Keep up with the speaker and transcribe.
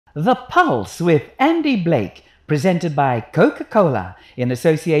The Pulse with Andy Blake, presented by Coca-Cola in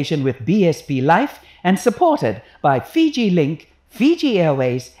association with BSP Life and supported by Fiji Link, Fiji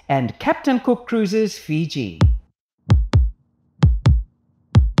Airways and Captain Cook Cruises Fiji.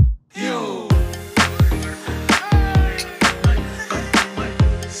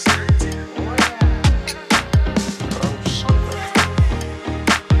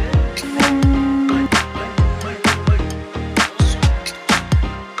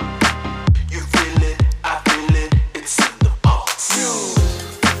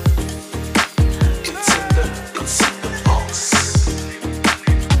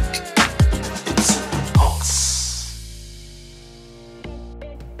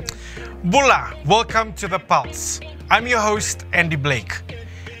 Bula, welcome to The Pulse. I'm your host, Andy Blake.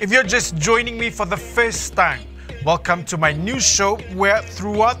 If you're just joining me for the first time, welcome to my new show where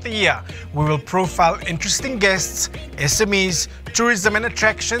throughout the year we will profile interesting guests, SMEs, tourism and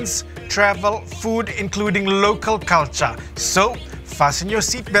attractions, travel, food, including local culture. So fasten your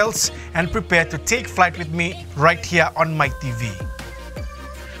seatbelts and prepare to take flight with me right here on my TV.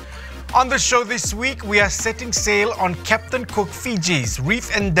 On the show this week, we are setting sail on Captain Cook Fiji's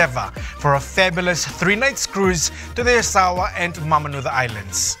Reef Endeavour for a fabulous 3-night cruise to the Yasawa and Mamanuca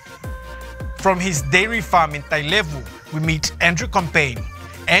Islands. From his dairy farm in Tailevu, we meet Andrew Compain,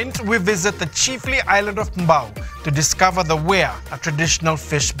 and we visit the chiefly island of Mbau to discover the wea, a traditional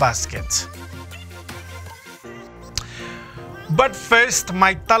fish basket. But first,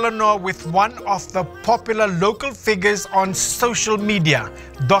 my talanoa with one of the popular local figures on social media,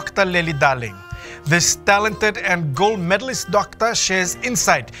 Dr. Lely Darling. This talented and gold medalist doctor shares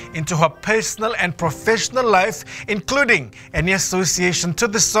insight into her personal and professional life, including any association to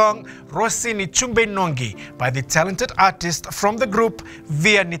the song Rosini Chumbe Nongi by the talented artist from the group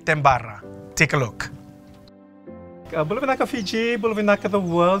Via Nitembara. Take a look. Bulavinaka Fiji, Bulavinaka the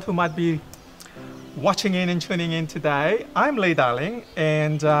world who might be watching in and tuning in today. I'm Lely Darling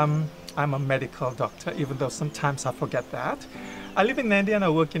and I'm a medical doctor, even though sometimes I forget that. I live in Nandi and I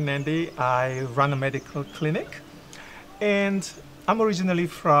work in Nandi. I run a medical clinic and I'm originally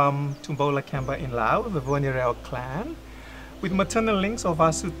from Tumbola Kamba in Laos, the Vonireo clan, with maternal links of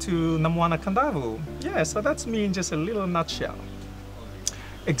Asu to Namoana Kandavu. Yeah, so that's me in just a little nutshell.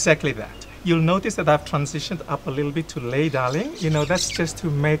 Exactly that. You'll notice that I've transitioned up a little bit to Lely Darling. You know, that's just to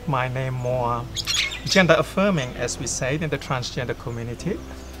make my name more gender affirming, as we say in the transgender community.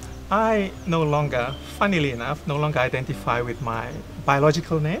 I no longer, funnily enough, no longer identify with my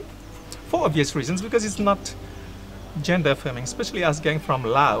biological name for obvious reasons, because it's not gender affirming, especially us getting from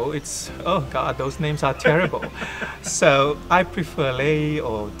Lao. It's, oh God, those names are terrible. So I prefer Lely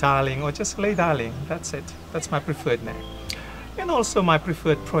or Darling or just Lely Darling. That's it. That's my preferred name. And also my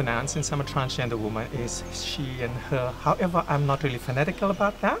preferred pronoun, since I'm a transgender woman, is she and her. However, I'm not really fanatical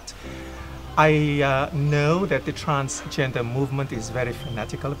about that. I know that the transgender movement is very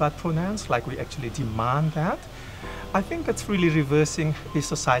fanatical about pronouns, like we actually demand that. I think that's really reversing the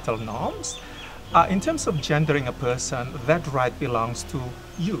societal norms. In terms of gendering a person, that right belongs to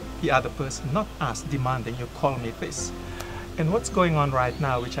you, the other person, not us demanding you call me this. And what's going on right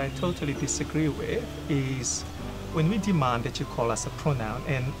now, which I totally disagree with, is when we demand that you call us a pronoun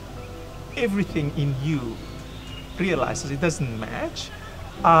and everything in you realizes it doesn't match,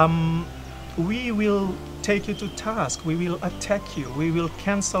 we will take you to task, we will attack you, we will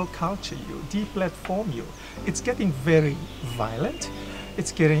cancel culture you, deplatform you. It's getting very violent,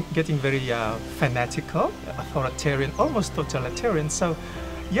 it's getting very fanatical, authoritarian, almost totalitarian. So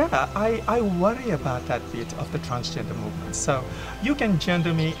yeah, I worry about that bit of the transgender movement. So you can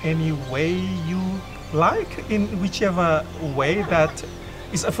gender me any way you like, in whichever way that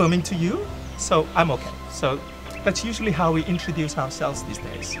is affirming to you, so I'm okay. So that's usually how we introduce ourselves these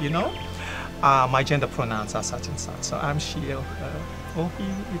days, you know. My gender pronouns are such and such, so I'm she or he,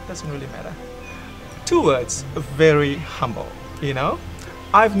 it doesn't really matter. 2 words, very humble, you know.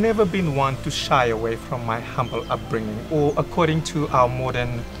 I've never been one to shy away from my humble upbringing, or according to our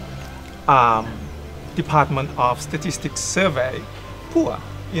modern Department of Statistics survey, poor,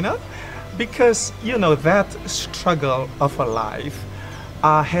 you know. Because, you know, that struggle of a life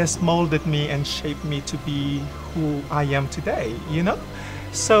has molded me and shaped me to be who I am today, you know?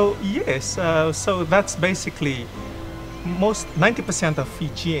 So, yes, so that's basically 90% of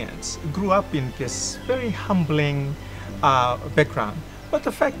Fijians grew up in this very humbling background. But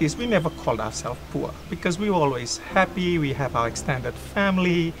the fact is, we never called ourselves poor because we were always happy, we have our extended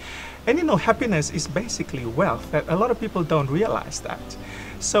family. And you know, happiness is basically wealth. That a lot of people don't realize that.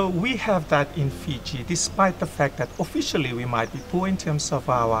 So we have that in Fiji, despite the fact that officially we might be poor in terms of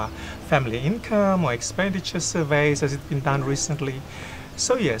our family income or expenditure surveys, as it's been done recently.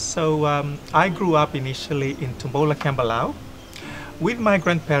 So yes, I grew up initially in Tumbola, Cambalao, with my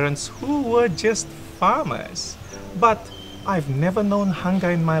grandparents who were just farmers. But I've never known hunger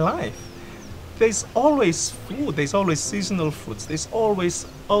in my life. There's always food, there's always seasonal foods, there's always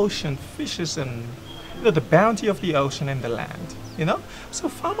ocean fishes and the bounty of the ocean and the land, So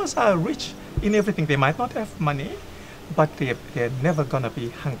farmers are rich in everything. They might not have money, but they're never gonna be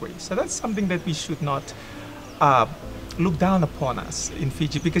hungry. So that's something that we should not look down upon us in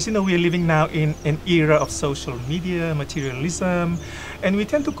Fiji, because we are living now in an era of social media, materialism, and we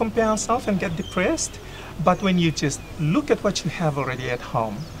tend to compare ourselves and get depressed. But when you just look at what you have already at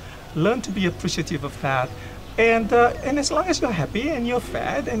home, learn to be appreciative of that, and as long as you're happy and you're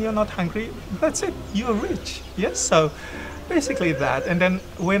fed and you're not hungry, that's it, you're rich. Yes, so basically that. And then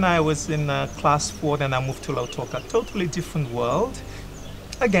when I was in class 4, then I moved to Lautoka, totally different world.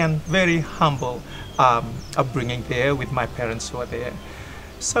 Again, very humble upbringing there with my parents who are there.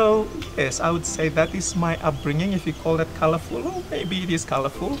 So yes, I would say that is my upbringing. If you call that colorful, well, maybe it is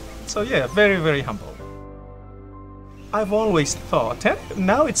colorful. So yeah, very, very humble. I've always thought, and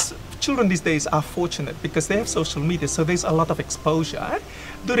now children these days are fortunate because they have social media, so there's a lot of exposure.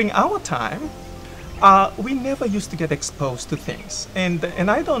 During our time, we never used to get exposed to things. And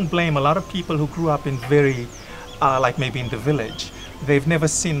I don't blame a lot of people who grew up in very, like maybe in the village. They've never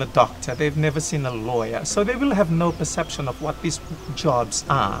seen a doctor, they've never seen a lawyer, so they will have no perception of what these jobs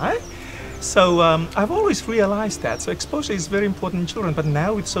are. So I've always realized that. So exposure is very important in children, but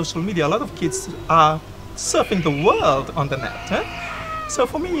now with social media, a lot of kids are surfing the world on the net. So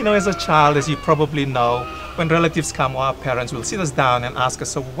for me, as a child, as you probably know, when relatives come or our parents will sit us down and ask us,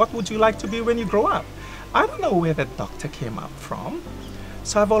 so what would you like to be when you grow up? I don't know where that doctor came up from.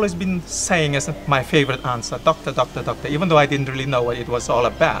 So I've always been saying as my favorite answer, doctor, doctor, doctor, even though I didn't really know what it was all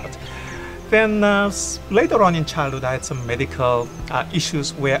about. Then later on in childhood, I had some medical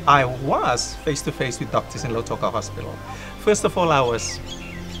issues where I was face to face with doctors in Lautoka Hospital. First of all, I was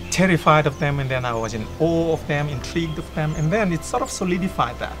terrified of them, and then I was in awe of them, intrigued of them, and then it sort of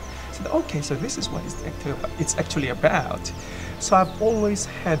solidified that. I said, okay, so this is what it's actually about. So I've always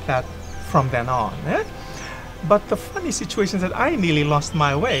had that from then on. But the funny situation is that I nearly lost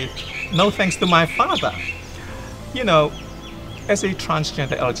my way, no thanks to my father. As a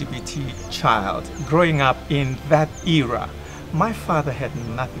transgender LGBT child, growing up in that era, my father had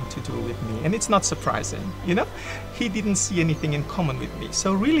nothing to do with me, and it's not surprising, He didn't see anything in common with me,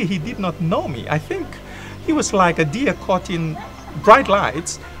 so really he did not know me. I think he was like a deer caught in bright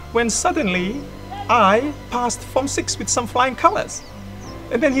lights when suddenly I passed Form 6 with some flying colors.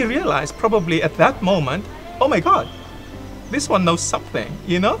 And then he realized probably at that moment, oh my God, this one knows something,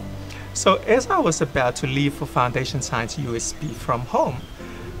 So as I was about to leave for Foundation Science USB from home,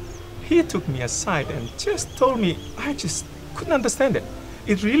 he took me aside and just told me, I just couldn't understand it.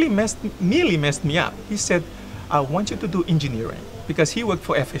 It really nearly messed me up. He said, I want you to do engineering, because he worked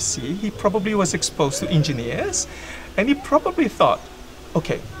for FSC. He probably was exposed to engineers, and he probably thought,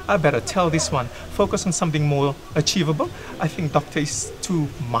 okay, I better tell this one, focus on something more achievable. I think doctor is too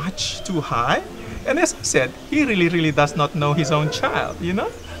much, too high. And as I said, he really, really does not know his own child,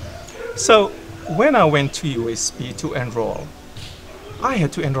 So when I went to USB to enroll, I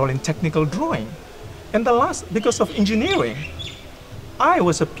had to enroll in technical drawing. And because of engineering, I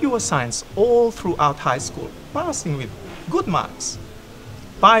was a pure science all throughout high school, passing with good marks.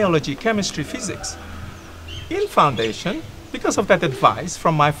 Biology, chemistry, physics. In Foundation, because of that advice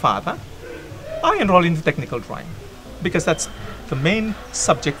from my father, I enrolled into technical drawing, because that's the main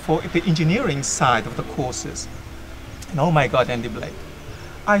subject for the engineering side of the courses. And oh my God, Andhy Blake,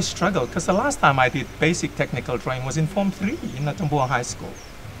 I struggled, because the last time I did basic technical drawing was in Form 3 in Natumbua High School.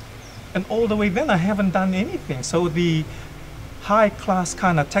 And all the way then I haven't done anything. So the high class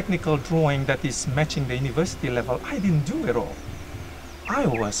kind of technical drawing that is matching the university level, I didn't do at all. I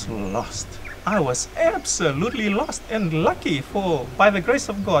was lost. I was absolutely lost, and lucky by the grace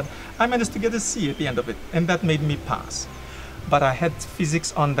of God, I managed to get a C at the end of it, and that made me pass. But I had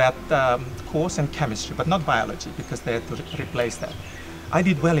physics on that course and chemistry, but not biology, because they had to replace that. I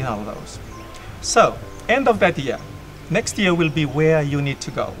did well in all of those. So, end of that year. Next year will be where you need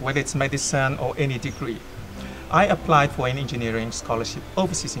to go, whether it's medicine or any degree. I applied for an engineering scholarship,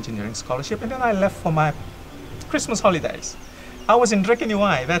 overseas engineering scholarship, and then I left for my Christmas holidays. I was in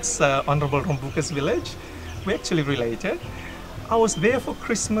Rekeniwai, that's Honorable Rombuka's village. We're actually related. I was there for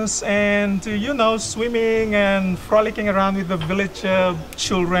Christmas and, swimming and frolicking around with the village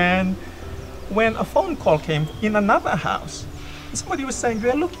children, when a phone call came in another house. Somebody was saying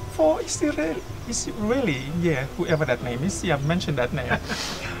they're looking for, is it really? Yeah, whoever that name is. Yeah, I've mentioned that name.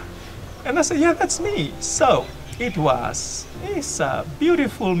 And I said, yeah, that's me. So It was. It's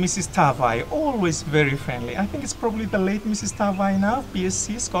beautiful Mrs. Tavai, always very friendly. I think it's probably the late Mrs. Tavai now,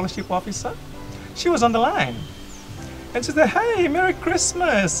 BSc scholarship officer. She was on the line. And she said, hey, Merry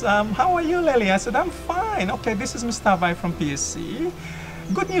Christmas. How are you, Lily? I said, I'm fine. Okay, this is Miss Tavai from PSC.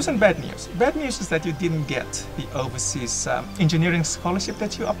 Good news and bad news. Bad news is that you didn't get the overseas engineering scholarship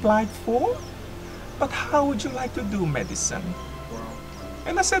that you applied for. But how would you like to do medicine?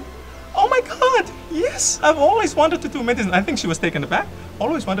 And I said, oh my God, yes, I've always wanted to do medicine. I think she was taken aback.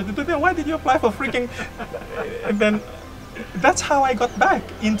 Always wanted to do that. Why did you apply for freaking... And then that's how I got back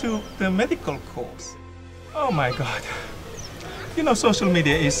into the medical course. Oh my God. You know, social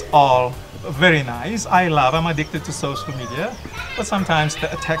media is all very nice. I'm addicted to social media. But sometimes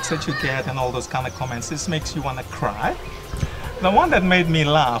the attacks that you get and all those kind of comments, this makes you want to cry. The one that made me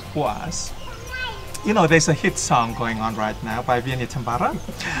laugh was, you know, there's a hit song going on right now by Vianney Tambara,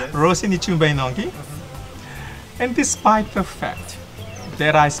 Rosi ni Chumbai Nongi. And despite the fact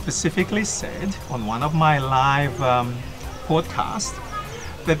that I specifically said on one of my live podcasts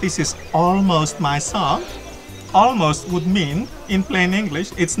that this is almost my song, almost would mean, in plain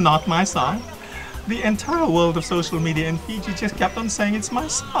English, it's not my song, the entire world of social media in Fiji just kept on saying it's my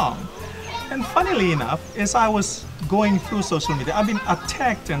song. And funnily enough, as I was going through social media, I've been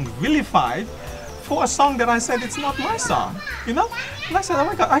attacked and vilified for a song that I said it's not my song, you know? And I said, oh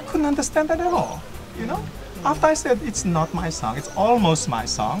my God, I couldn't understand that at all, you know? After I said it's not my song, it's almost my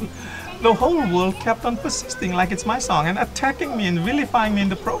song, the whole world kept on persisting like it's my song and attacking me and vilifying me in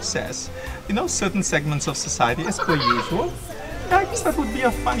the process. You know, certain segments of society, as per usual. I guess that would be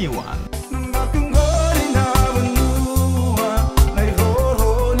a funny one.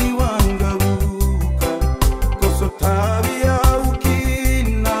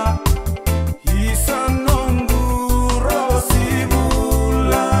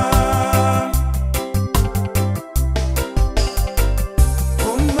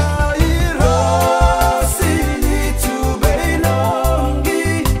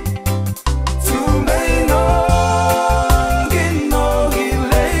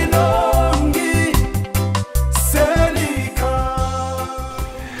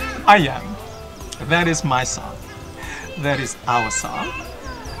 I am. That is my song. That is our song.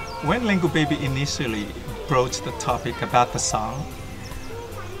 When Lingu Baby initially broached the topic about the song,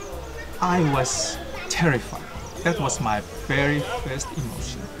 I was terrified. That was my very first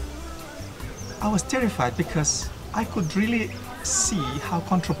emotion. I was terrified because I could really see how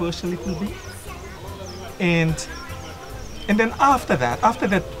controversial it will be. And then after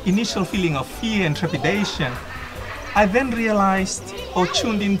that initial feeling of fear and trepidation, I then realized or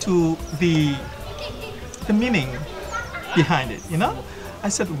tuned into the meaning behind it, you know? I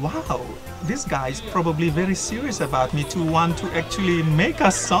said, wow, this guy is probably very serious about me to want to actually make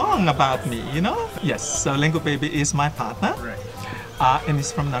a song about me, you know? Yes, so Lingu Baby is my partner, and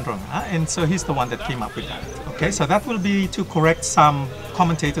he's from Nandronga, and so he's the one that came up with that. Okay, so that will be to correct some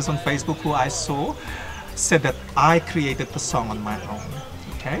commentators on Facebook who I saw said that I created the song on my own,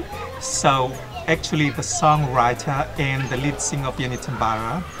 okay? So actually the songwriter and the lead singer of Vianney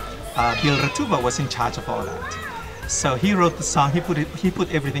Tambara, Bill Ratuva, was in charge of all that. So he wrote the song, he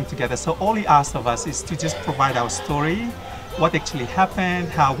put everything together. So all he asked of us is to just provide our story, what actually happened,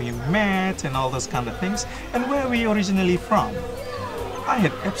 how we met, and all those kind of things, and where we originally from. I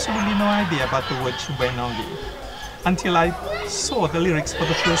had absolutely no idea about the word Chumbainongi until I saw the lyrics for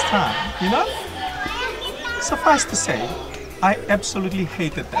the first time, you know? Suffice to say, I absolutely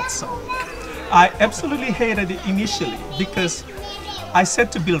hated that song. I absolutely hated it initially because I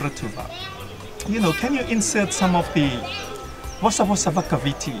said to Bill Ratuva, you know, can you insert some of the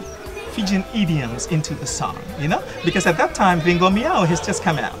Wasavakaviti Fijian idioms into the song, you know? Because at that time, Vingomiao has just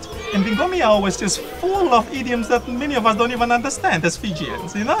come out. And Vingomiao was just full of idioms that many of us don't even understand as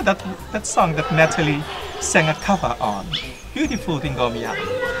Fijians, you know? That song that Natalie sang a cover on. Beautiful Vingomiao.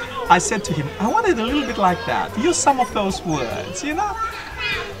 I said to him, I want it a little bit like that. Use some of those words, you know?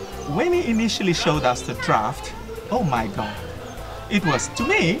 When he initially showed us the draft, oh my God. It was, to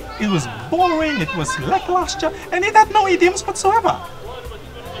me, it was boring, it was lackluster, and it had no idioms whatsoever.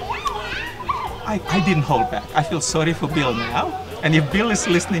 I didn't hold back. I feel sorry for Bill now. And if Bill is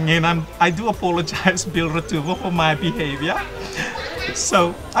listening in, I do apologize, Bill Ratuva, for my behavior.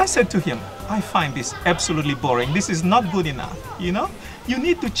 So I said to him, I find this absolutely boring. This is not good enough, you know? You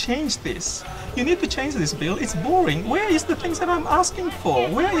need to change this. You need to change this, Bill. It's boring. Where is the things that I'm asking for?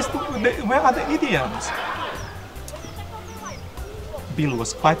 Where are the idioms? Bill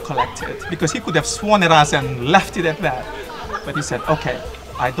was quite collected because he could have sworn at us and left it at that. But he said, okay,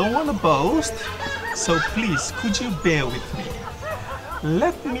 I don't want to boast, so please, could you bear with me?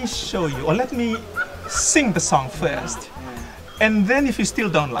 Let me show you, or let me sing the song first. And then if you still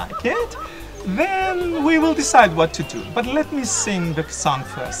don't like it, then we will decide what to do. But let me sing the song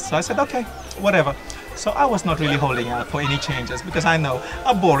first. So I said, okay, whatever. So I was not really holding out for any changes because I know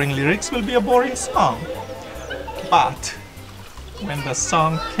a boring lyrics will be a boring song. But when the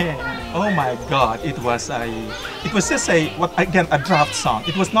song came, oh my God, it was just a draft song.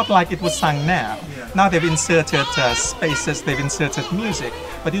 It was not like it was sung now. Now they've inserted spaces, they've inserted music,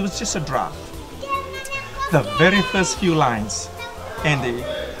 but it was just a draft. The very first few lines, Andy,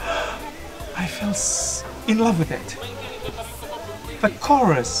 I fell in love with it. The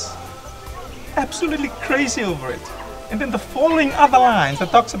chorus, absolutely crazy over it. And then the following other lines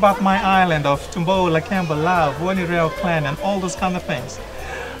that talks about my island of Tumbo, Lakamba, Lao, Buonireo clan and all those kind of things.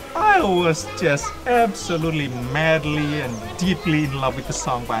 I was just absolutely madly and deeply in love with the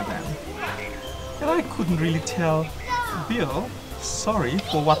song by then. And I couldn't really tell Bill, sorry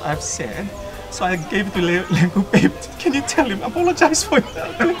for what I've said. So I gave it to Lengu, babe, can you tell him, apologize for it.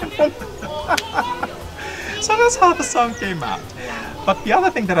 So that's how the song came out. But the other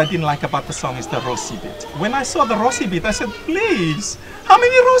thing that I didn't like about the song is the Rossi bit. When I saw the Rossi bit, I said, please, how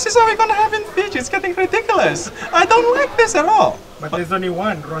many Rossis are we going to have in Fiji? It's getting ridiculous. I don't like this at all. But there's only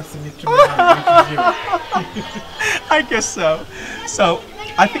one Rossi which is you. I guess so. So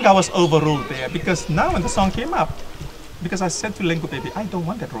I think I was overruled there because now when the song came up, because I said to Lengu, baby, I don't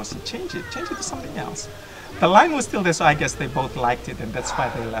want that Rossi. Change it to something else. The line was still there, so I guess they both liked it and that's why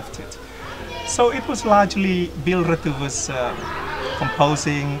they left it. So it was largely Bill Ratuva's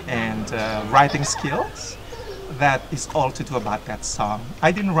composing and writing skills that is all to do about that song.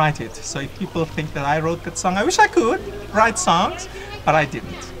 I didn't write it, so if people think that I wrote that song, I wish I could write songs, but I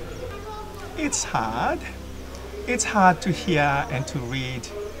didn't. It's hard. It's hard to hear and to read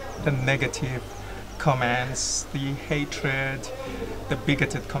the negative comments, the hatred, the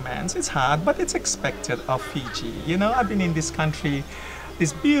bigoted comments. It's hard, but it's expected of Fiji. You know, I've been in this country,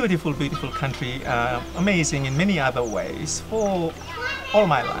 this beautiful, beautiful country, amazing in many other ways for all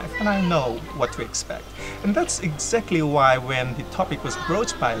my life, and I know what to expect. And that's exactly why when the topic was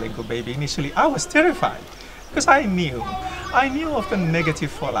broached by Lego Baby, initially I was terrified because I knew of the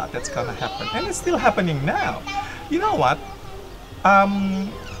negative fallout that's gonna happen, and it's still happening now. You know what?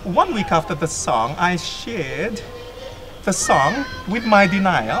 1 week after the song, I shared the song with my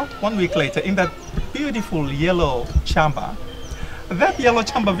denial 1 week later in that beautiful yellow chamba. That yellow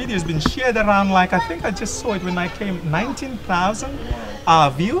chamba video has been shared around, like, I think I just saw it when I came, 19,000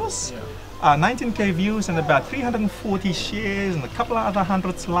 views, 19K views and about 340 shares and a couple of other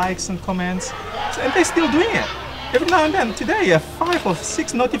hundreds likes and comments. And they're still doing it. Every now and then, today, 5 or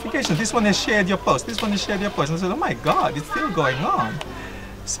 6 notifications. This one has shared your post, this one has shared your post. And I said, oh my God, it's still going on.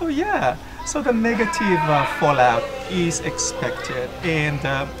 So yeah, so the negative fallout is expected, and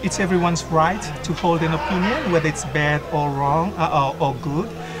it's everyone's right to hold an opinion, whether it's bad or wrong or good.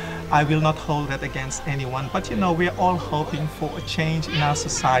 I will not hold that against anyone, but you know, we're all hoping for a change in our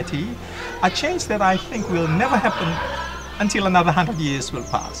society, a change that I think will never happen until another 100 years will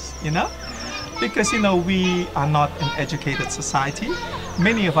pass, you know? Because, you know, we are not an educated society.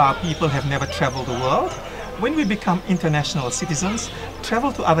 Many of our people have never traveled the world. When we become international citizens,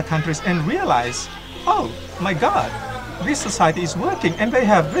 travel to other countries and realize, oh my God, this society is working and they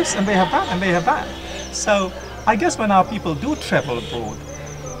have this and they have that and they have that. So I guess when our people do travel abroad,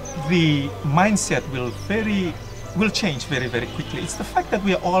 the mindset will change very, very quickly. It's the fact that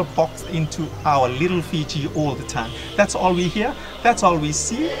we are all boxed into our little Fiji all the time. That's all we hear, that's all we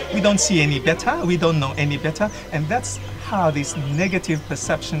see. We don't see any better, we don't know any better, and that's how these negative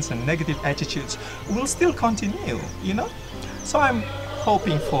perceptions and negative attitudes will still continue, you know? So I'm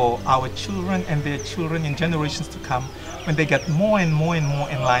hoping for our children and their children in generations to come, when they get more and more and more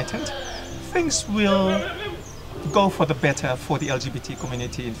enlightened, things will go for the better for the LGBT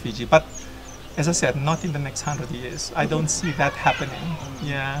community in Fiji. But as I said, not in the next 100 years. I don't see that happening.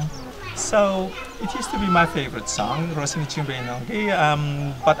 Yeah. So it used to be my favorite song, Rosini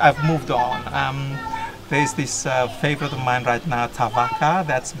Chimbe, but I've moved on. There's this favorite of mine right now, Tavaka,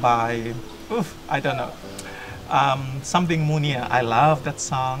 that's by, I don't know, something Munia. I love that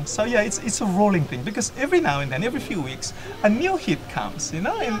song. So yeah, it's a rolling thing, because every now and then, every few weeks, a new hit comes, you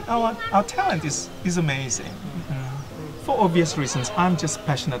know, and our talent is amazing. For obvious reasons, I'm just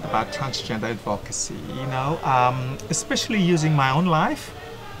passionate about transgender advocacy, you know, especially using my own life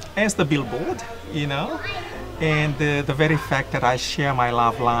as the billboard, you know, and the very fact that I share my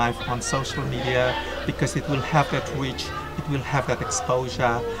love life on social media, because it will have that reach, it will have that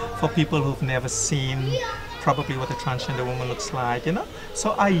exposure for people who've never seen probably what a transgender woman looks like, you know.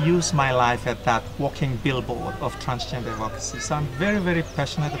 So I use my life at that walking billboard of transgender advocacy. So I'm very, very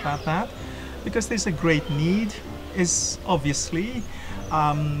passionate about that. because there's a great need. Is obviously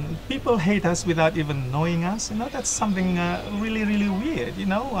people hate us without even knowing us. That's something really, really weird.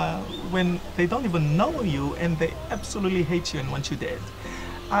 When they don't even know you and they absolutely hate you and want you dead.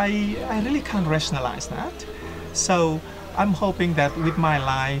 I really can't rationalize that. So I'm hoping that with my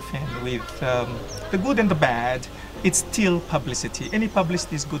life and with the good and the bad, it's still publicity. Any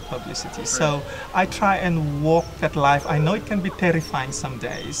publicity is good publicity. So I try and walk that life. I know it can be terrifying some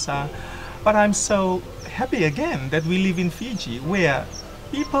days, but I'm so happy again that we live in Fiji, where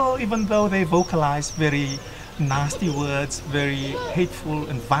people, even though they vocalize very nasty words, very hateful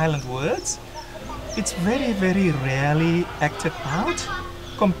and violent words, it's very, very rarely acted out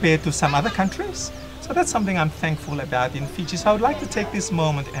compared to some other countries. So that's something I'm thankful about in Fiji. So I would like to take this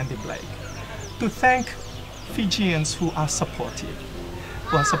moment, Andhy Blake, to thank Fijians who are supportive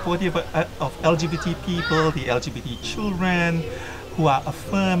of LGBT people, the LGBT children, who are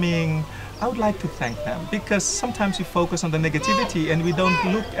affirming. I would like to thank them, because sometimes we focus on the negativity and we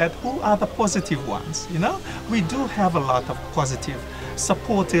don't look at who are the positive ones. We do have a lot of positive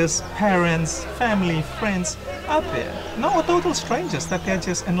supporters, parents, family, friends out there. No total strangers, that they're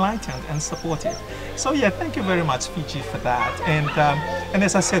just enlightened and supportive. So yeah, thank you very much, Fiji, for that. And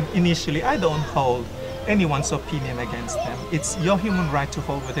as I said initially, I don't hold anyone's opinion against them. It's your human right to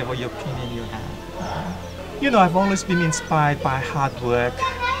hold whatever your opinion you have. I've always been inspired by hard work,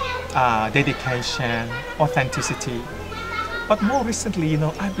 dedication, authenticity. But more recently,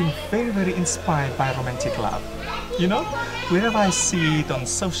 I've been very, very inspired by romantic love. Wherever I see it on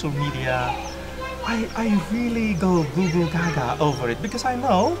social media, I really go Google Gaga over it, because I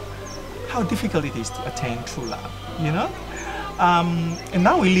know how difficult it is to attain true love, And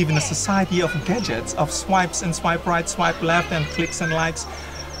now we live in a society of gadgets, of swipes and swipe right, swipe left, and clicks and likes.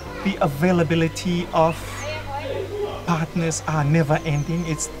 The availability of partners are never ending.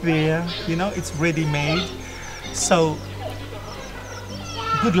 It's there, it's ready-made. So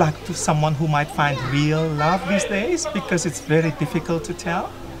good luck to someone who might find real love these days, because it's very difficult to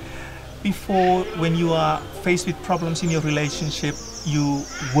tell. Before, when you are faced with problems in your relationship, you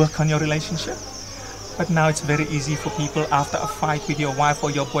work on your relationship. But now it's very easy for people, after a fight with your wife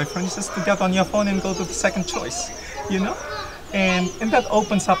or your boyfriend, just to get on your phone and go to the second choice, And that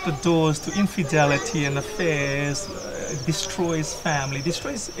opens up the doors to infidelity and affairs, destroys family,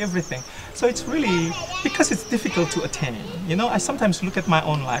 destroys everything. So it's really, because it's difficult to attain. I sometimes look at my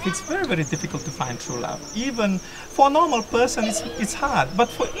own life. It's very, very difficult to find true love. Even for a normal person, it's hard. But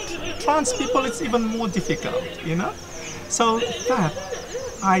for trans people, it's even more difficult, So that,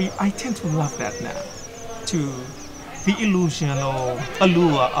 I tend to love that now. To the illusion or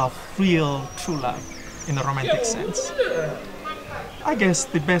allure of real, true love in a romantic sense. I guess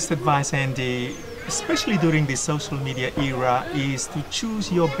the best advice, Andhy, especially during the social media era, is to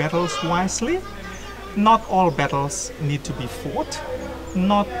choose your battles wisely. Not all battles need to be fought.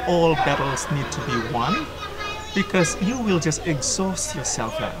 Not all battles need to be won, because you will just exhaust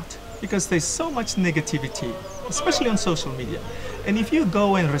yourself out. Because there's so much negativity, especially on social media. And if you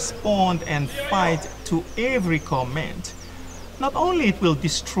go and respond and fight to every comment, not only it will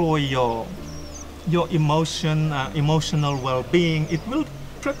destroy your emotional well-being, it will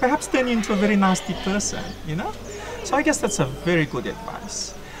perhaps turn you into a very nasty person, So I guess that's a very good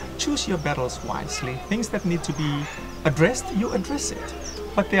advice. Choose your battles wisely. Things that need to be addressed, you address it.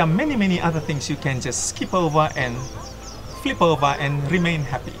 But there are many, many other things you can just skip over and flip over and remain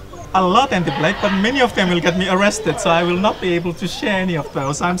happy. A lot, Andhy Blake, but many of them will get me arrested, so I will not be able to share any of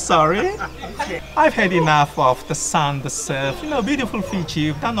those. I'm sorry. I've had enough of the sun, the surf, beautiful Fiji.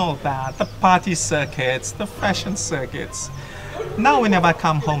 We've done all that. The party circuits, the fashion circuits. Now, whenever I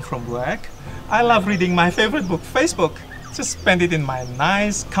come home from work, I love reading my favorite book, Facebook. Just spend it in my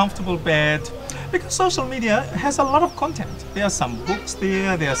nice, comfortable bed. Because social media has a lot of content. There are some books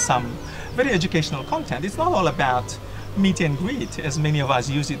there, there are some very educational content. It's not all about meet and greet, as many of us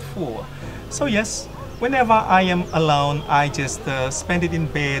use it for. So yes, whenever I am alone, I just spend it in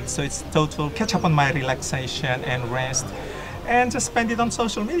bed, so it's total catch up on my relaxation and rest, and just spend it on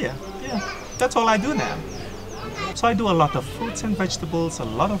social media. Yeah, that's all I do now. So I do a lot of fruits and vegetables, a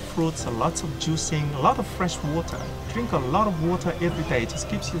lot of fruits, lots of juicing, a lot of fresh water. Drink a lot of water every day. It just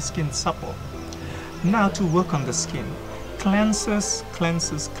keeps your skin supple. Now to work on the skin. Cleanses,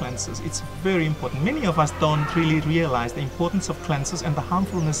 cleanses, cleanses. It's very important. Many of us don't really realize the importance of cleanses and the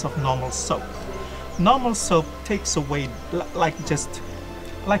harmfulness of normal soap. Normal soap takes away like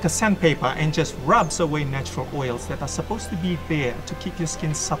a sandpaper and just rubs away natural oils that are supposed to be there to keep your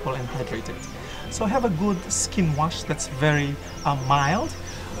skin supple and hydrated. So have a good skin wash that's very mild.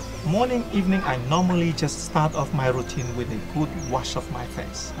 Morning, evening, I normally just start off my routine with a good wash of my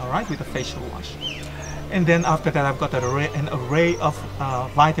face, all right, with a facial wash. And then after that, I've got an array of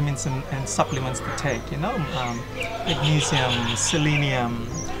vitamins and supplements to take, you know, magnesium, selenium,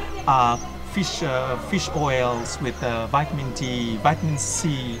 fish oils with vitamin D, vitamin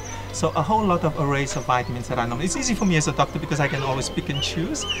C. So a whole lot of arrays of vitamins that I know. It's easy for me as a doctor because I can always pick and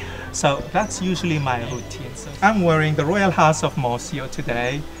choose. So that's usually my routine. So I'm wearing the Royal House of Mosio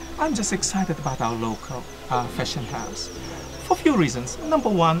today. I'm just excited about our local fashion house for a few reasons. Number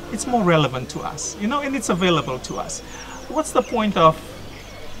one, it's more relevant to us, you know, and it's available to us. What's the point of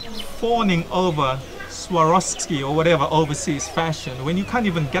fawning over Swarovski or whatever overseas fashion when you can't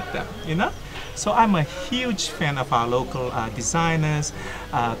even get them, you know? So I'm a huge fan of our local designers,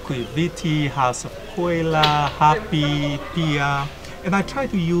 Kuiviti, House of Koila, Happy, Pia, and I try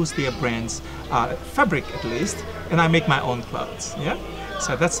to use their brands, fabric at least, and I make my own clothes, yeah?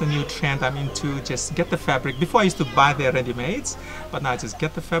 So that's the new trend I'm into, just get the fabric. Before I used to buy their ready-mades, but now I just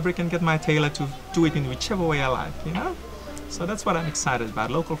get the fabric and get my tailor to do it in whichever way I like, you know? So that's what I'm excited about,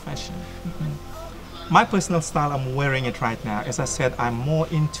 local fashion. My personal style, I'm wearing it right now. As I said, I'm more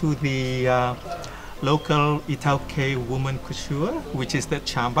into the local Itauke woman couture, which is the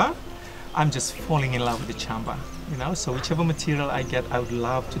chamba. I'm just falling in love with the chamba, you know? So whichever material I get, I would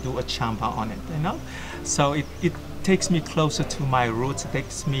love to do a chamba on it, you know? So it takes me closer to my roots. It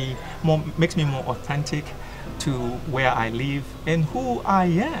makes me more authentic to where I live and who I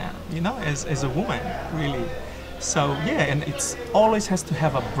am, you know, as a woman, really. So yeah, and it's always has to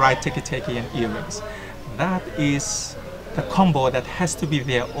have a bright tiki-taki and earrings. That is the combo that has to be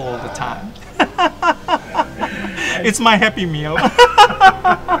there all the time. It's my happy meal.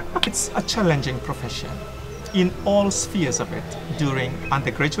 It's a challenging profession in all spheres of it. During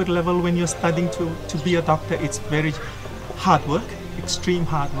undergraduate level, when you're studying to be a doctor, it's very hard work, extreme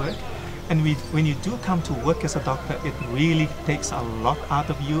hard work. And when you do come to work as a doctor, it really takes a lot out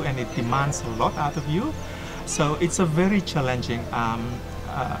of you and it demands a lot out of you. So it's a very challenging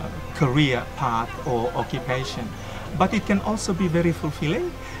career path or occupation. But it can also be very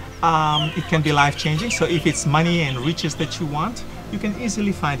fulfilling. It can be life-changing. So if it's money and riches that you want, you can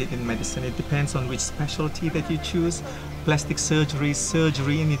easily find it in medicine. It depends on which specialty that you choose. Plastic surgery,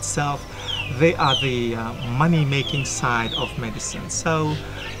 surgery in itself, they are the money-making side of medicine. So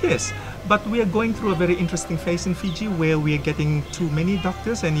yes, but we are going through a very interesting phase in Fiji where we are getting too many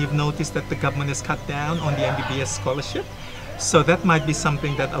doctors, and you've noticed that the government has cut down on the MBBS scholarship. So that might be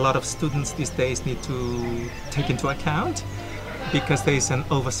something that a lot of students these days need to take into account, because there is an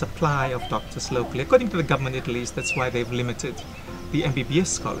oversupply of doctors locally. According to the government at least, that's why they've limited the MBBS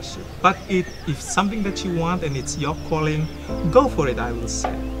scholarship. But if something that you want and it's your calling, go for it, I will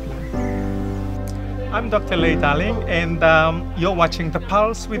say. I'm Dr. Lei Darling, and you're watching The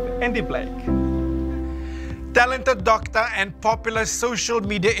Pulse with Andy Blake. Talented doctor and popular social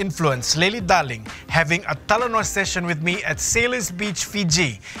media influence Lei Darling having a Talanoa session with me at Sailors Beach,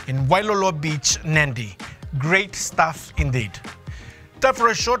 Fiji in Wailolo Beach, Nandi. Great stuff indeed. Time for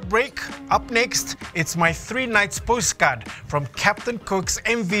a short break. Up next, it's my 3 nights postcard from Captain Cook's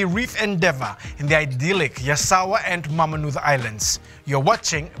MV Reef Endeavour in the idyllic Yasawa and Mamanuca Islands. You're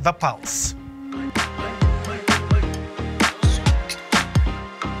watching The Pulse.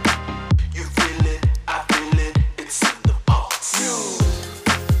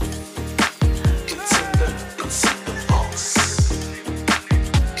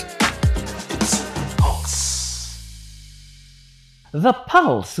 The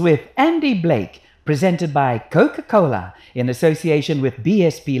Pulse with Andy Blake, presented by Coca-Cola in association with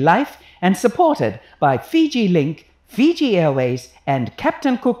BSP Life and supported by Fiji Link, Fiji Airways and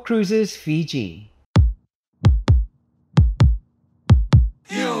Captain Cook Cruises Fiji.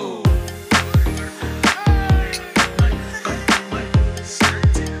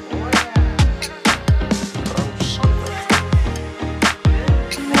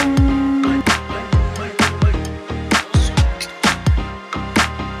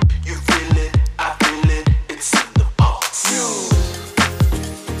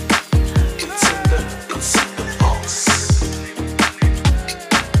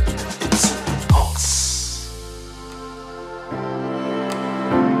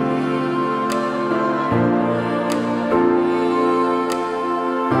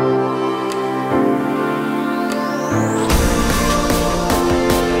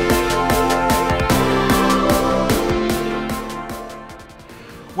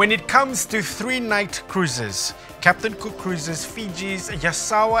 When it comes to 3-night cruises, Captain Cook Cruises Fiji's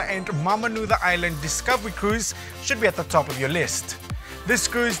Yasawa and Mamanuca Island Discovery Cruise should be at the top of your list. This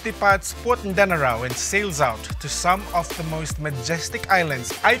cruise departs Port Ndanarau and sails out to some of the most majestic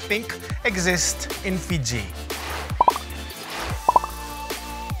islands I think exist in Fiji.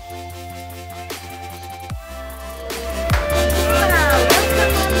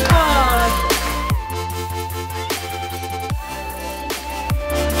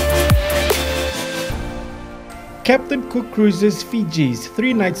 Captain Cook Cruises Fiji's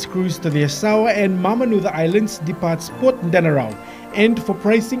 3 nights cruise to the Asawa and Mamanuca Islands departs Port Ndanarau, and for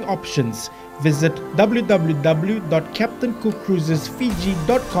pricing options, visit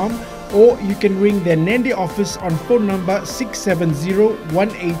www.captaincookcruisesfiji.com, or you can ring their Nandi office on phone number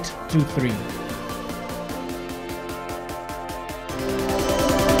 670-1823.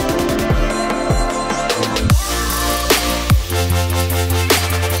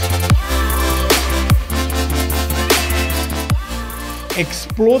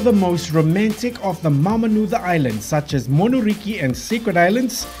 Explore the most romantic of the Mamanuca Islands, such as Monuriki and Sacred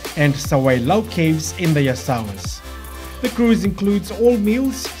Islands and Sawailau Caves in the Asawas. The cruise includes all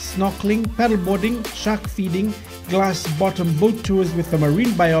meals, snorkeling, paddleboarding, shark feeding, glass bottom boat tours with a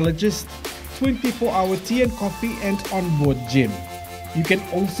marine biologist, 24-hour tea and coffee, and onboard gym. You can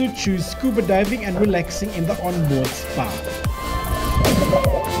also choose scuba diving and relaxing in the onboard spa.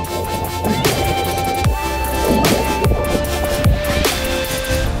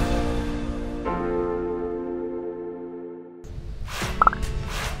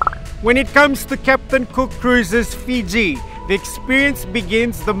 When it comes to Captain Cook Cruises Fiji, the experience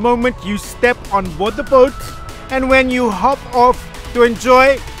begins the moment you step on board the boat and when you hop off to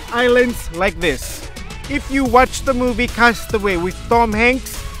enjoy islands like this. If you watch the movie Castaway with Tom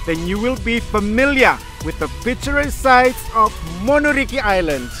Hanks, then you will be familiar with the picturesque sights of Monuriki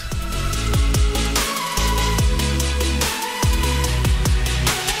Island.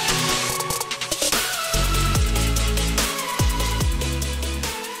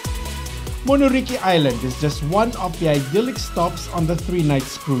 Monuriki Island is just one of the idyllic stops on the 3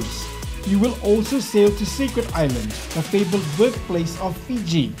 nights cruise. You will also sail to Sacred Island, the fabled birthplace of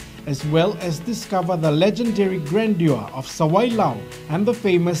Fiji, as well as discover the legendary grandeur of Sawailau and the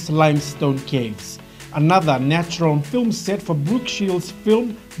famous limestone caves, another natural film set for Brooke Shields'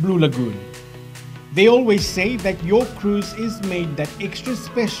 film Blue Lagoon. They always say that your cruise is made that extra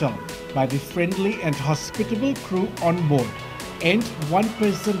special by the friendly and hospitable crew on board. And one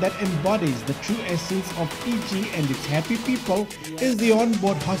person that embodies the true essence of Fiji and its happy people is the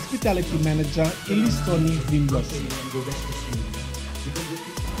onboard hospitality manager, Elisoni Vimbosi.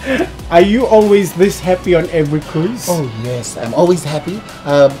 Are you always this happy on every cruise? Oh yes, I'm always happy.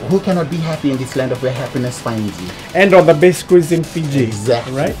 Who cannot be happy in this land of where happiness finds you? And on the best cruise in Fiji.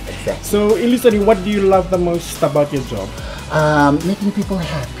 Exactly. Right? Exactly. So, Elisoni, what do you love the most about your job? Making people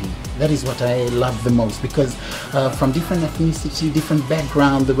happy. That is what I love the most, because from different ethnicity, different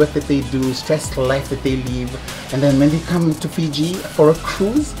background, the work that they do, stressed life that they live, and then when they come to Fiji for a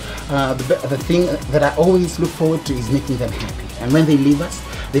cruise, the thing that I always look forward to is making them happy. And when they leave us,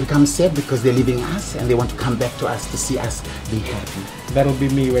 they become sad because they're leaving us and they want to come back to us to see us be happy. That'll be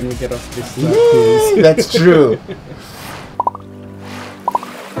me when we get off this cruise. That's true.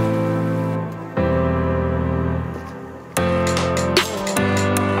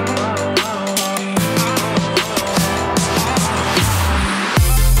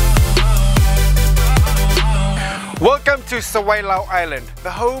 Welcome to Sawailau Island,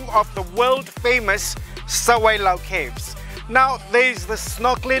 the home of the world-famous Sawailau Caves. Now, there's the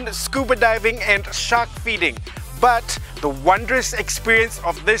snorkeling, scuba diving and shark feeding. But the wondrous experience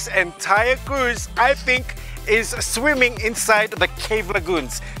of this entire cruise, I think, is swimming inside the cave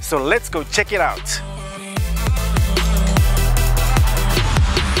lagoons. So let's go check it out.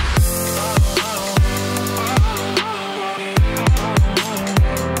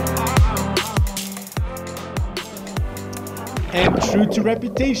 And true to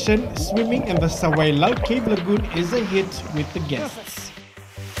reputation, swimming in the Sawailau Cave Lagoon is a hit with the guests.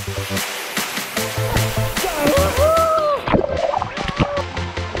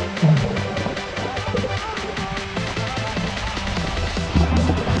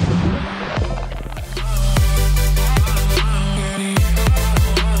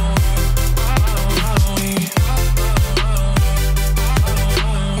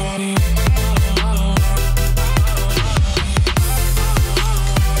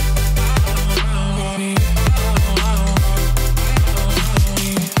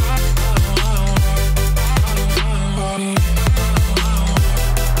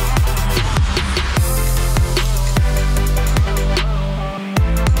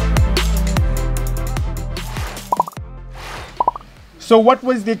 So what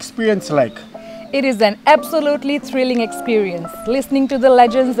was the experience like? It is an absolutely thrilling experience. Listening to the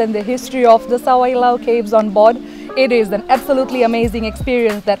legends and the history of the Sawailau caves on board, it is an absolutely amazing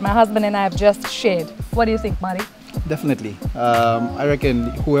experience that my husband and I have just shared. What do you think, Mari? Definitely. I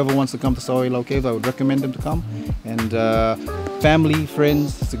reckon whoever wants to come to Sawailau Caves, I would recommend them to come. And family,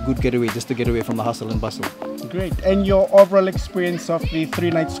 friends, it's a good getaway, just to get away from the hustle and bustle. Great. And your overall experience of the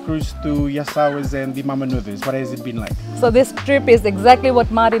 3-night cruise to Yasawas and the Mamanuthas, what has it been like? So this trip is exactly what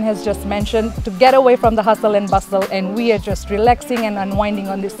Martin has just mentioned, to get away from the hustle and bustle, and we are just relaxing and unwinding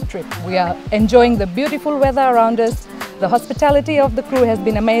on this trip. We are enjoying the beautiful weather around us. The hospitality of the crew has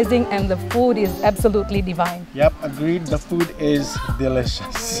been amazing and the food is absolutely divine. Yep, agreed. The food is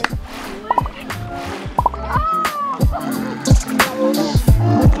delicious.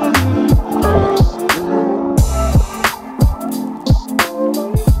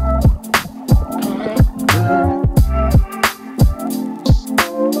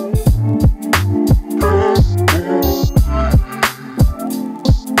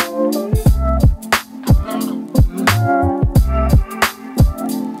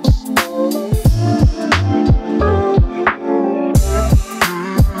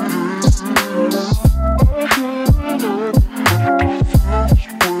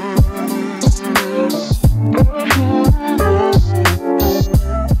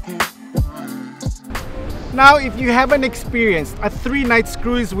 Now, if you haven't experienced a 3-night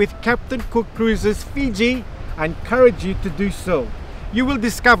cruise with Captain Cook Cruises Fiji, I encourage you to do so. You will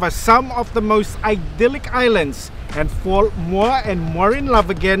discover some of the most idyllic islands and fall more and more in love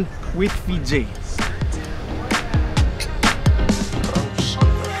again with Fiji.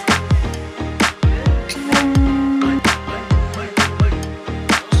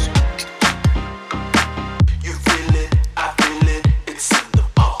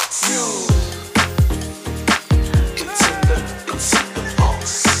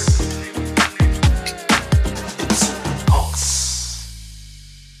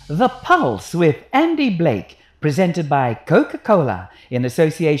 The Pulse with Andhy Blake, presented by Coca-Cola in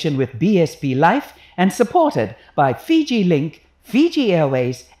association with BSP Life and supported by Fiji Link, Fiji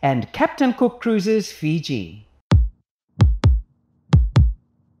Airways and Captain Cook Cruises Fiji.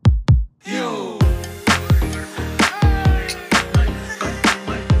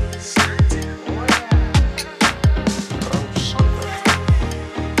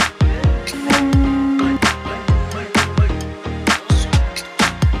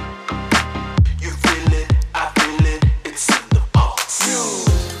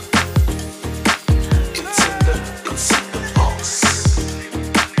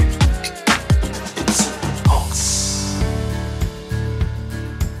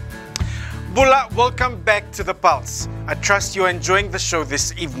 Bula, welcome back to The Pulse. I trust you're enjoying the show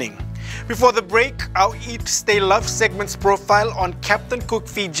this evening. Before the break, our Eat, Stay, Love segment's profile on Captain Cook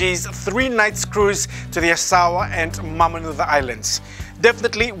Fiji's 3-night cruise to the Asawa and Mamanuca Islands.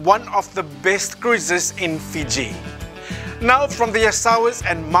 Definitely one of the best cruises in Fiji. Now from the Asawas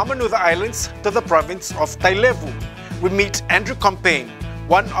and Mamanuca Islands to the province of Tailevu, we meet Andrew Compain,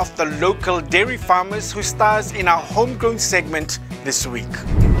 one of the local dairy farmers who stars in our homegrown segment this week.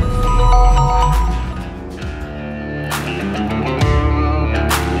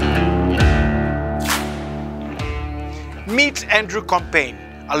 Meet Andrew Compain,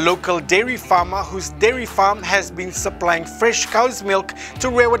 a local dairy farmer whose dairy farm has been supplying fresh cow's milk to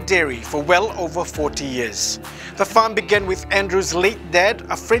Rewa Dairy for well over 40 years. The farm began with Andrew's late dad,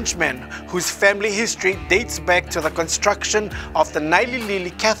 a Frenchman, whose family history dates back to the construction of the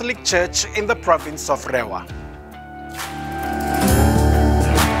Naililili Catholic Church in the province of Rewa.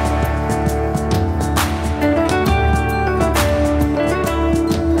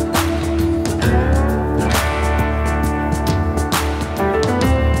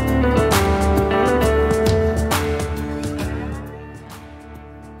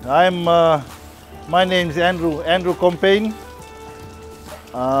 My name is Andrew Compain.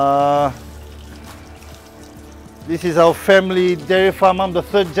 This is our family dairy farm. I'm the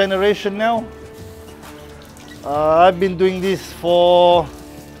 3rd generation now. I've been doing this for,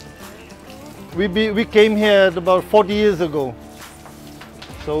 we came here about 40 years ago.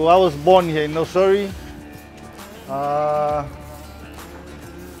 So I was born here in Nosori.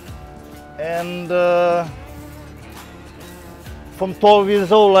 From 12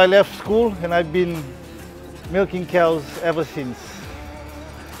 years old, I left school and I've been milking cows ever since.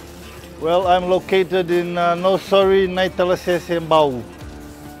 Well, I'm located in Nosori, Naitalasese, and Bau.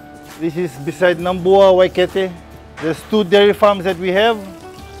 This is beside Nambua, Waikete. There's 2 dairy farms that we have.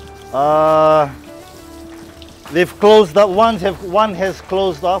 They've closed up, one has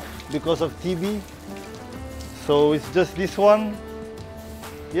closed off because of TB. So it's just this one.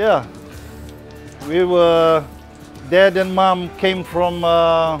 Yeah. Dad and Mom came from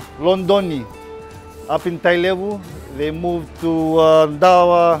Londoni, up in Tailevu. They moved to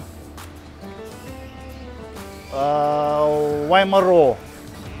Dawa, Waimaro.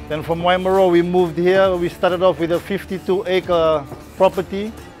 Then from Waimaro we moved here. We started off with a 52-acre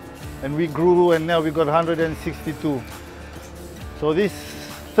property, and we grew, and now we got 162. So this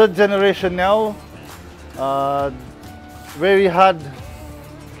third generation now, very hard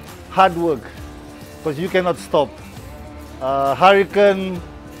work, because you cannot stop. Hurricane,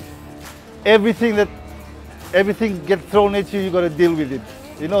 everything gets thrown at you, you got to deal with it.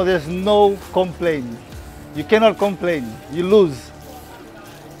 You know, there's no complaint. You cannot complain. You lose.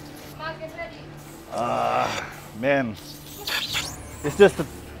 Man, it's just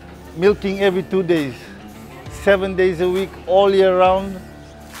milking every 2 days, 7 days a week, all year round.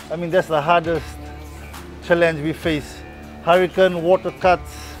 I mean, that's the hardest challenge we face. Hurricane, water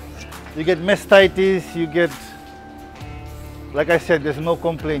cuts, you get mastitis, you get, like I said, there's no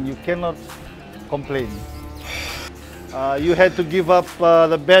complaint. You cannot complain. You had to give up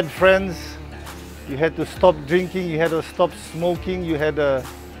the bad friends. You had to stop drinking. You had to stop smoking. You had to,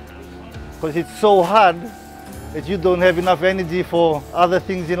 because it's so hard that you don't have enough energy for other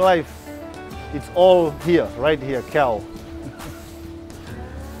things in life. It's all here, right here, cow.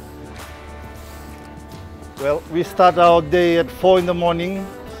 Well, we start our day at 4 in the morning.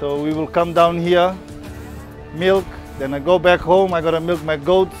 So we will come down here, milk, then I go back home, I gotta milk my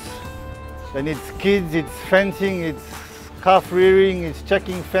goats. Then it's kids, it's fencing, it's calf rearing, it's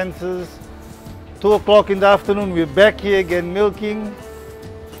checking fences. 2 o'clock in the afternoon, we're back here again milking.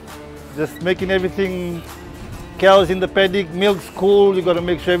 Just making everything, cows in the paddock, milk's cool, you gotta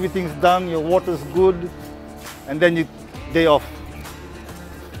make sure everything's done, your water's good, and then you day off.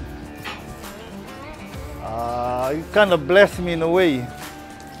 It kind of blessed me in a way,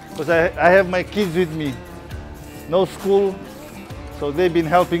 because I have my kids with me. No school, so they've been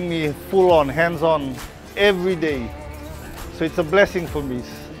helping me full on, hands on, every day. So it's a blessing for me,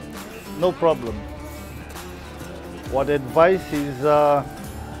 no problem. What advice is,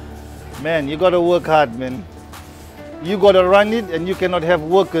 man, you gotta work hard, man. You gotta run it, and you cannot have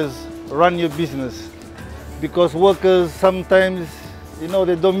workers run your business. Because workers sometimes, you know,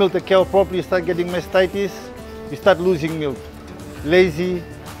 they don't milk the cow properly, you start getting mastitis, you start losing milk. Lazy.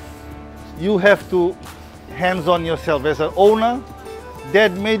 You have to hands-on yourself. As an owner,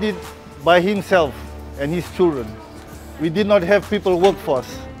 Dad made it by himself and his children. We did not have people work for us.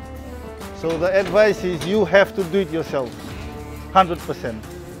 So the advice is you have to do it yourself, 100%.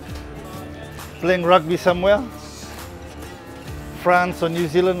 Playing rugby somewhere, France or New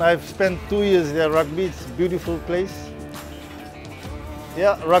Zealand, I've spent 2 years there, rugby, it's a beautiful place.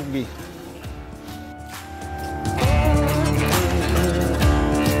 Yeah, rugby.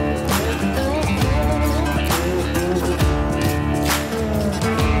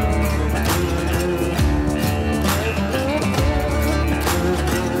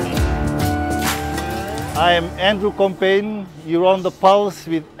 I am Andrew Compain. You're on the Pulse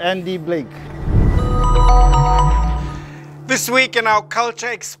with Andhy Blake. This week in our Culture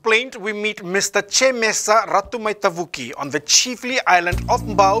Explained, we meet Mr. Chemesa Ratumaitavuki on the Chiefly Island of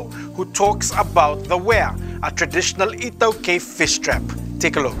Mbau, who talks about the wea, a traditional Itauke fish trap.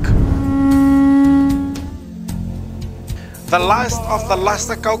 Take a look. The last of the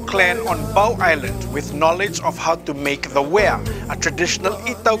Lasakau clan on Mbau Island, with knowledge of how to make the wea, a traditional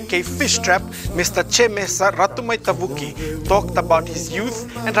Itauke fish trap, Mr. Chemesa Ratumaitavuki talked about his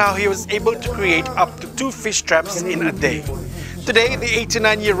youth and how he was able to create up to 2 fish traps in a day. Today, the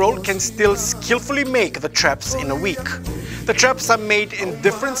 89-year-old can still skillfully make the traps in a week. The traps are made in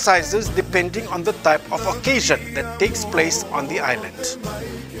different sizes depending on the type of occasion that takes place on the island.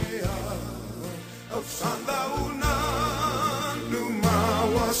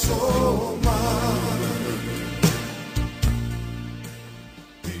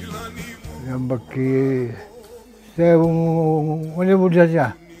 Yang bagi saya mana muda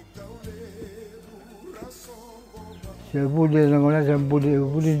saja. Saya boleh dengan saya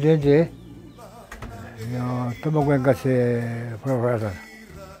boleh jadi. Ya, temu dengan kasih profesor.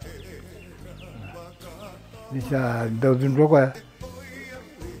 Bisa daudun rokok.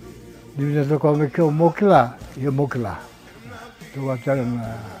 Bisa tu kau mikir mokla, ya mokla. Tu wajaran.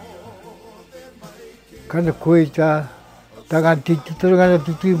 Kan kuita, tangan titi tu dengan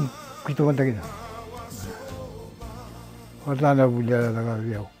titi kita mantap kita. Orang nak boleh dengan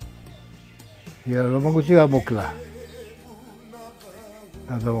dia. Ya, lama aku juga mokla.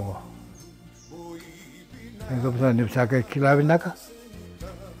 Tak tahu. Aku pernah ni saya kilau nak.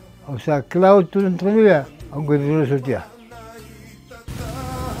 Aku saya kilau turun ya. Aku dulu sudah.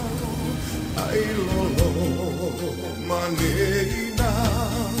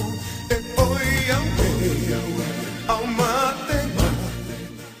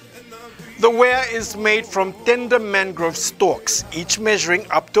 is made from tender mangrove stalks, each measuring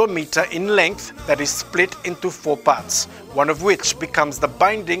up to 1 meter in length, that is split into 4 parts, one of which becomes the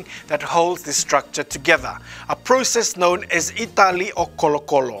binding that holds the structure together, a process known as itali or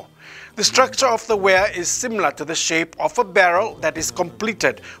kolokolo. The structure of the ware is similar to the shape of a barrel that is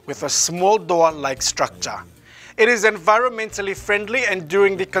completed with a small door-like structure. It is environmentally friendly, and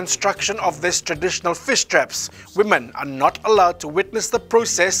during the construction of these traditional fish traps, women are not allowed to witness the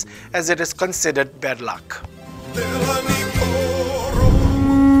process as it is considered bad luck.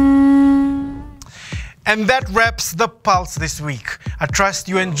 And that wraps the Pulse this week. I trust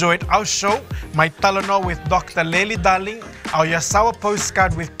you enjoyed our show, my Talanoa with Dr. Lely Darling, our Yasawa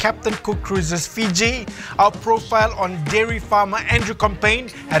postcard with Captain Cook Cruises Fiji, our profile on dairy farmer Andrew Compain,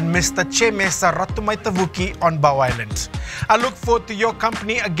 and Mr. Che Mesa Ratumai Tavuki on Bow Island. I look forward to your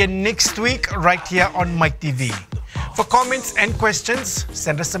company again next week right here on My TV. For comments and questions,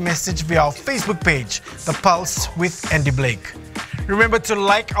 send us a message via our Facebook page, The Pulse with Andy Blake. Remember to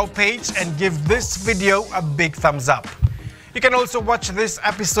like our page and give this video a big thumbs up. You can also watch this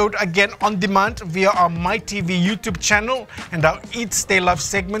episode again on demand via our MyTV YouTube channel and our Eat, Stay, Love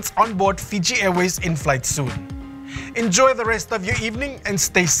segments on board Fiji Airways in flight soon. Enjoy the rest of your evening and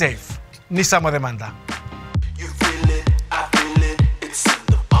stay safe. Nisama Demanda. You feel it, I feel it, it's in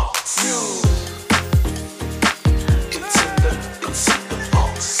the pulse. It's in the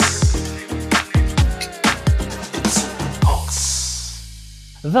pulse. It's in the pulse.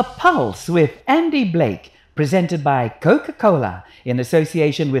 The Pulse with Andy Blake, presented by Coca-Cola in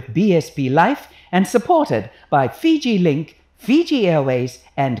association with BSP Life and supported by Fiji Link, Fiji Airways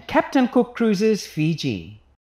and Captain Cook Cruises Fiji.